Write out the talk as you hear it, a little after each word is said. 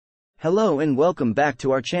Hello and welcome back to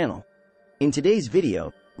our channel. In today's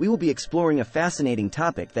video, we will be exploring a fascinating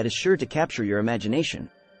topic that is sure to capture your imagination.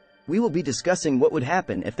 We will be discussing what would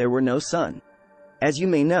happen if there were no sun. As you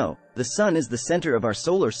may know, the sun is the center of our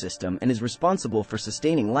solar system and is responsible for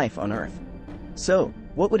sustaining life on Earth. So,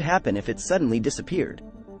 what would happen if it suddenly disappeared?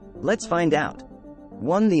 Let's find out.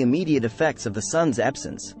 1. The immediate effects of the sun's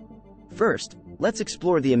absence. First, let's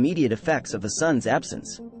explore the immediate effects of the sun's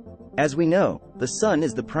absence. As we know, the sun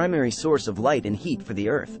is the primary source of light and heat for the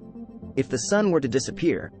Earth. If the sun were to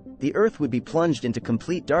disappear, the Earth would be plunged into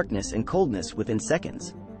complete darkness and coldness within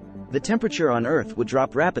seconds. The temperature on Earth would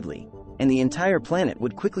drop rapidly, and the entire planet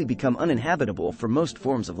would quickly become uninhabitable for most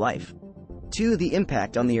forms of life. 2. The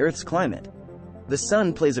impact on the Earth's climate. The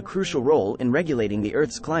sun plays a crucial role in regulating the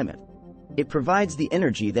Earth's climate. It provides the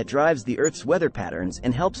energy that drives the Earth's weather patterns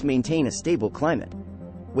and helps maintain a stable climate.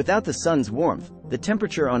 Without the sun's warmth, the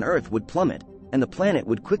temperature on Earth would plummet, and the planet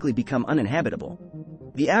would quickly become uninhabitable.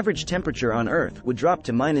 The average temperature on Earth would drop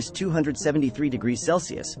to -273 degrees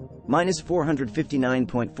Celsius,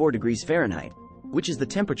 -459.4 degrees Fahrenheit, which is the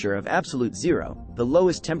temperature of absolute zero, the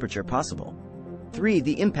lowest temperature possible. 3.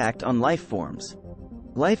 The impact on life forms.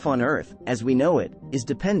 Life on Earth, as we know it, is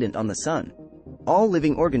dependent on the sun. All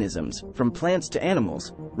living organisms, from plants to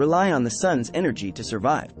animals, rely on the sun's energy to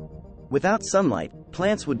survive. Without sunlight,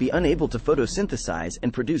 plants would be unable to photosynthesize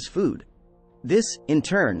and produce food. This, in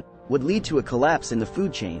turn, would lead to a collapse in the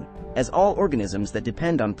food chain, as all organisms that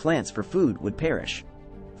depend on plants for food would perish.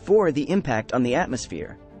 4. The impact on the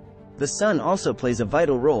atmosphere. The sun also plays a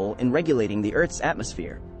vital role in regulating the Earth's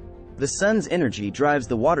atmosphere. The sun's energy drives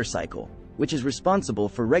the water cycle, which is responsible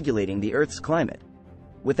for regulating the Earth's climate.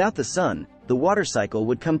 Without the sun, the water cycle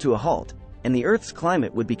would come to a halt, and the Earth's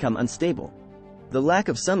climate would become unstable. The lack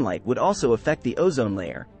of sunlight would also affect the ozone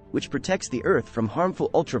layer, which protects the Earth from harmful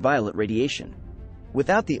ultraviolet radiation.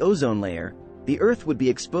 Without the ozone layer, the Earth would be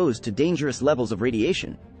exposed to dangerous levels of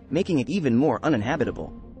radiation, making it even more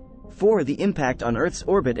uninhabitable. 4. The impact on Earth's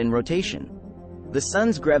orbit and rotation. The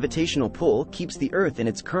sun's gravitational pull keeps the Earth in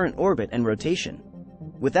its current orbit and rotation.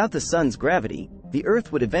 Without the sun's gravity, the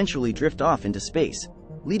Earth would eventually drift off into space,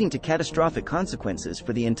 leading to catastrophic consequences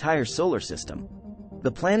for the entire solar system.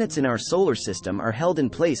 The planets in our solar system are held in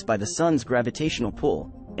place by the sun's gravitational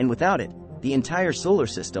pull, and without it, the entire solar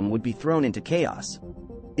system would be thrown into chaos.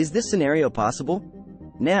 Is this scenario possible?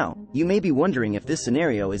 Now, you may be wondering if this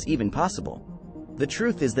scenario is even possible. The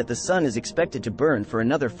truth is that the sun is expected to burn for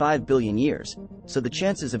another 5 billion years, so the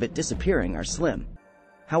chances of it disappearing are slim.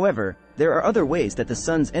 However, there are other ways that the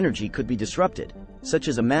sun's energy could be disrupted, such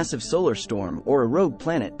as a massive solar storm or a rogue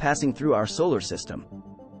planet passing through our solar system.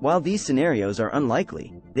 While these scenarios are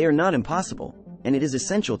unlikely, they are not impossible, and it is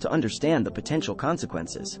essential to understand the potential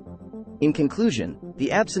consequences. In conclusion,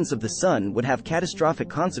 the absence of the sun would have catastrophic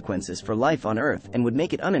consequences for life on Earth and would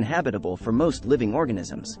make it uninhabitable for most living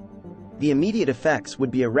organisms. The immediate effects would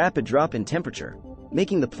be a rapid drop in temperature,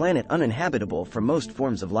 making the planet uninhabitable for most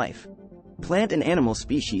forms of life. Plant and animal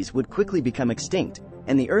species would quickly become extinct,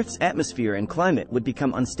 and the Earth's atmosphere and climate would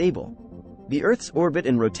become unstable. The Earth's orbit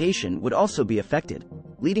and rotation would also be affected,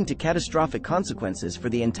 leading to catastrophic consequences for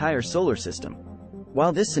the entire solar system.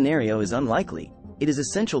 While this scenario is unlikely, it is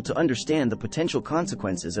essential to understand the potential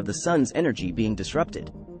consequences of the sun's energy being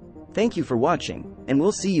disrupted. Thank you for watching, and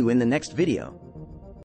we'll see you in the next video.